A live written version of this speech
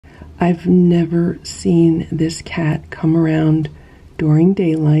I've never seen this cat come around during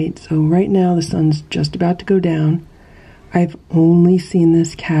daylight, so right now the sun's just about to go down. I've only seen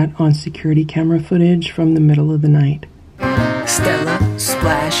this cat on security camera footage from the middle of the night. Stella,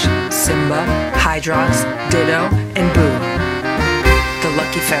 Splash, Simba, Hydrox, Ditto, and Boo. The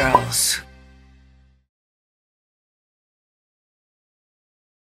Lucky Ferals.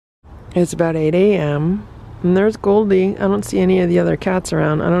 It's about 8 a.m. and there's Goldie. I don't see any of the other cats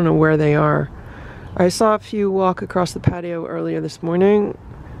around. I don't know where they are. I saw a few walk across the patio earlier this morning,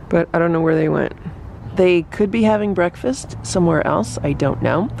 but I don't know where they went. They could be having breakfast somewhere else, I don't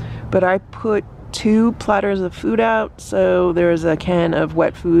know. But I put 2 platters of food out, so there's a can of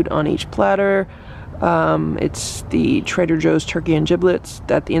wet food on each platter. It's the Trader Joe's turkey and giblets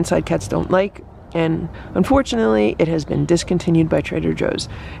that the inside cats don't like. And unfortunately, it has been discontinued by Trader Joe's.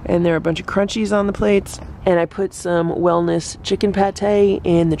 And there are a bunch of crunchies on the plates. And I put some wellness chicken pate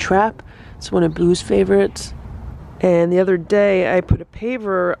in the trap. It's one of Boo's favorites. And the other day, I put a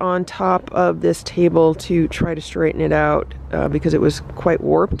paver on top of this table to try to straighten it out because it was quite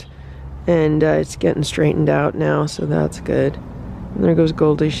warped. And it's getting straightened out now, so that's good. And there goes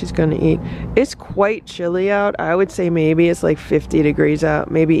Goldie, she's gonna eat. It's quite chilly out. I would say maybe it's like 50 degrees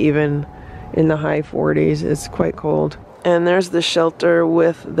out, maybe even in the high 40s. It's quite cold. And there's the shelter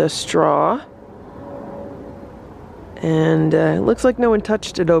with the straw. And it looks like no one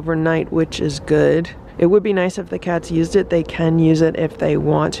touched it overnight, which is good. It would be nice if the cats used it. They can use it if they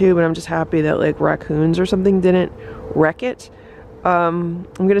want to, but I'm just happy that like raccoons or something didn't wreck it. I'm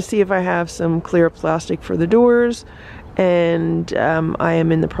gonna see if I have some clear plastic for the doors, and I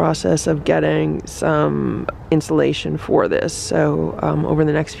am in the process of getting some insulation for this. So over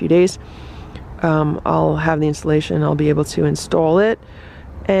the next few days, I'll have the insulation. I'll be able to install it,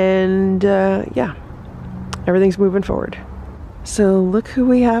 and yeah, everything's moving forward. So look who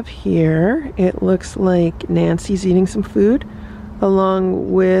we have here. It looks like Nancy's eating some food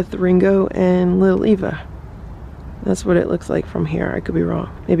along with Ringo and little Eva. That's what it looks like from here. I could be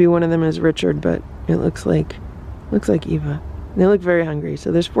wrong. Maybe one of them is Richard, but it looks like Eva. They look very hungry.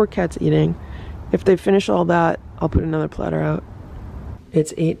 So there's 4 cats eating. If they finish all that, I'll put another platter out.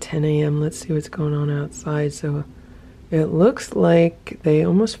 It's 8:10 a.m. Let's see what's going on outside. So it looks like they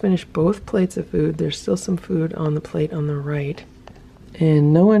almost finished both plates of food. There's still some food on the plate on the right.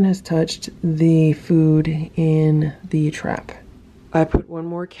 And no one has touched the food in the trap. I put 1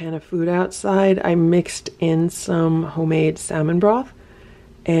 more can of food outside. I mixed in some homemade salmon broth,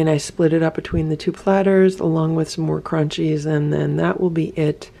 and I split it up between the 2 platters along with some more crunchies, and then that will be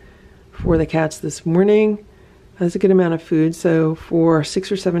it for the cats this morning. That's a good amount of food. So for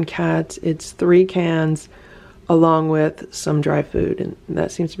 6 or 7 cats, it's 3 cans along with some dry food, and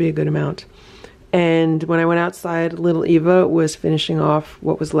that seems to be a good amount. And when I went outside, little Eva was finishing off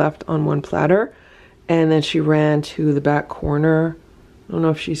what was left on 1 platter, and then she ran to the back corner. I don't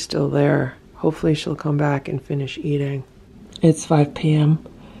know if she's still there. Hopefully she'll come back and finish eating. It's 5 p.m.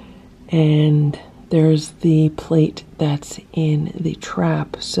 and there's the plate that's in the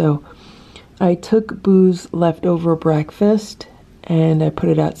trap. So I took Boo's leftover breakfast and I put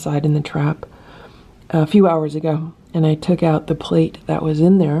it outside in the trap a few hours ago. And I took out the plate that was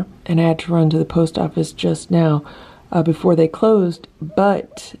in there, and I had to run to the post office just now before they closed.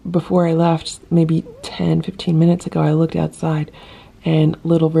 But before I left, maybe 10-15 minutes ago, I looked outside and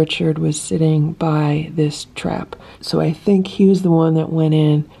little Richard was sitting by this trap. So I think he was the one that went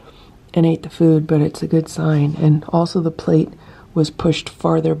in and ate the food, but it's a good sign. And also the plate was pushed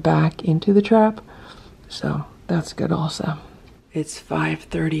farther back into the trap, so that's good also. It's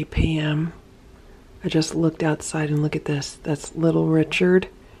 5:30 p.m. I just looked outside and look at this. That's little Richard.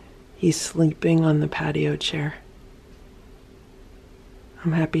 He's sleeping on the patio chair.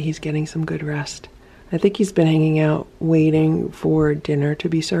 I'm happy he's getting some good rest. I think he's been hanging out waiting for dinner to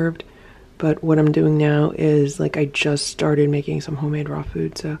be served. But what I'm doing now is, like, I just started making some homemade raw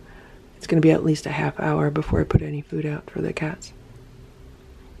food, so it's going to be at least a half hour before I put any food out for the cats.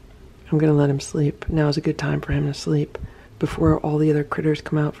 I'm going to let him sleep. Now is a good time for him to sleep before all the other critters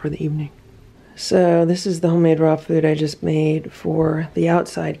come out for the evening. So this is the homemade raw food I just made for the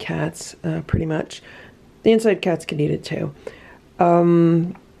outside cats, pretty much. The inside cats can eat it too.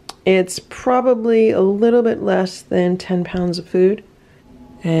 It's probably a little bit less than 10 pounds of food.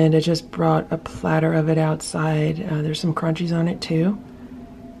 And I just brought a platter of it outside. There's some crunchies on it too.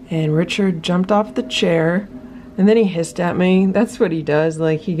 And Richard jumped off the chair and then he hissed at me. That's what he does,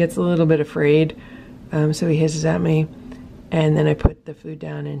 like he gets a little bit afraid. So he hisses at me. And then I put the food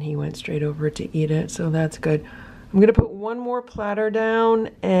down and he went straight over to eat it, so that's good. I'm gonna put 1 more platter down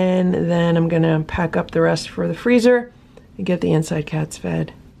and then I'm gonna pack up the rest for the freezer and get the inside cats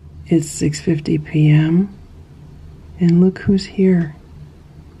fed. It's 6:50 p.m. and look who's here.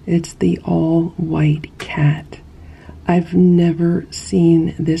 It's the all-white cat. I've never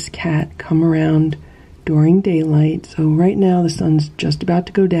seen this cat come around during daylight, so right now the sun's just about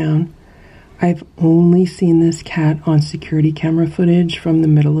to go down. I've only seen this cat on security camera footage from the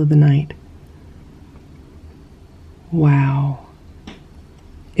middle of the night. Wow.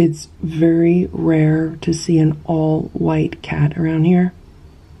 It's very rare to see an all-white cat around here.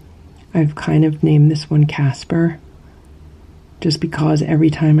 I've kind of named this one Casper, just because every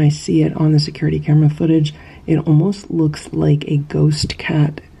time I see it on the security camera footage, it almost looks like a ghost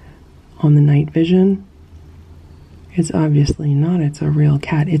cat on the night vision. It's obviously not, it's a real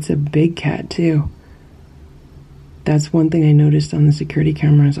cat. It's a big cat too. That's one thing I noticed on the security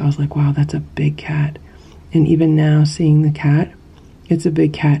cameras. I was like, wow, that's a big cat. And even now seeing the cat, it's a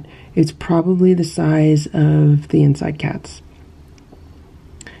big cat. It's probably the size of the inside cats.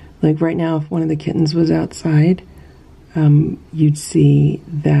 Like right now, if one of the kittens was outside, you'd see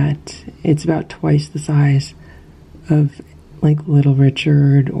that it's about twice the size of like Little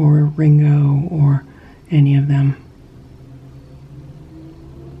Richard or Ringo or any of them.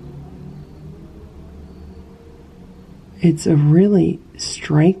 It's a really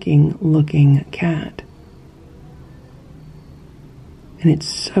striking looking cat. And it's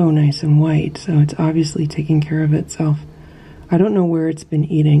so nice and white, so it's obviously taking care of itself. I don't know where it's been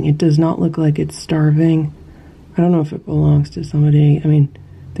eating. It does not look like it's starving. I don't know if it belongs to somebody. I mean,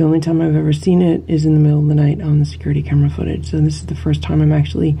 the only time I've ever seen it is in the middle of the night on the security camera footage. So this is the first time I'm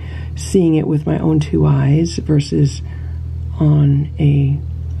actually seeing it with my own two eyes versus on a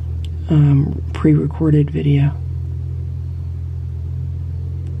pre-recorded video.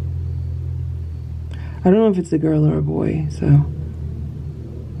 I don't know if it's a girl or a boy, so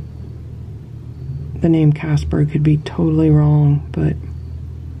the name Casper could be totally wrong, but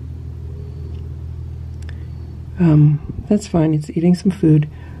that's fine. It's eating some food.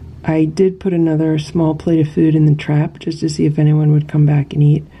 I did put another small plate of food in the trap just to see if anyone would come back and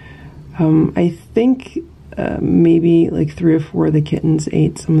eat. I think maybe like 3 or 4 of the kittens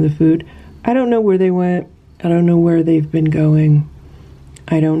ate some of the food. I don't know where they went. I don't know where they've been going.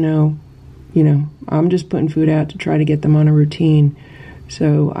 I don't know. You know, I'm just putting food out to try to get them on a routine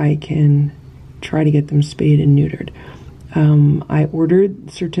so I can try to get them spayed and neutered. I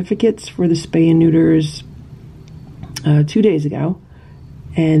ordered certificates for the spay and neuters 2 days ago,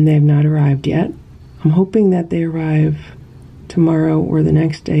 and they have not arrived yet. I'm hoping that they arrive tomorrow or the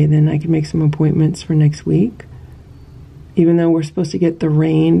next day, then I can make some appointments for next week. Even though we're supposed to get the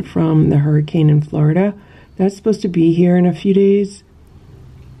rain from the hurricane in Florida, that's supposed to be here in a few days,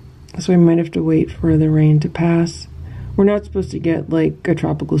 so I might have to wait for the rain to pass. We're not supposed to get like a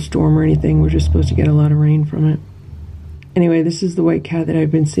tropical storm or anything. We're just supposed to get a lot of rain from it. Anyway, this is the white cat that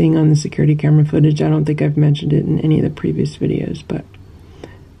I've been seeing on the security camera footage. I don't think I've mentioned it in any of the previous videos, but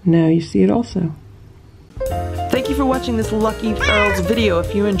now you see it also. Thank you for watching this Lucky Ferals video.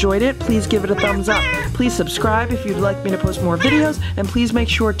 If you enjoyed it, please give it a thumbs up. Please subscribe if you'd like me to post more videos, and please make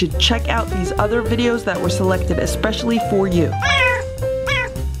sure to check out these other videos that were selected especially for you.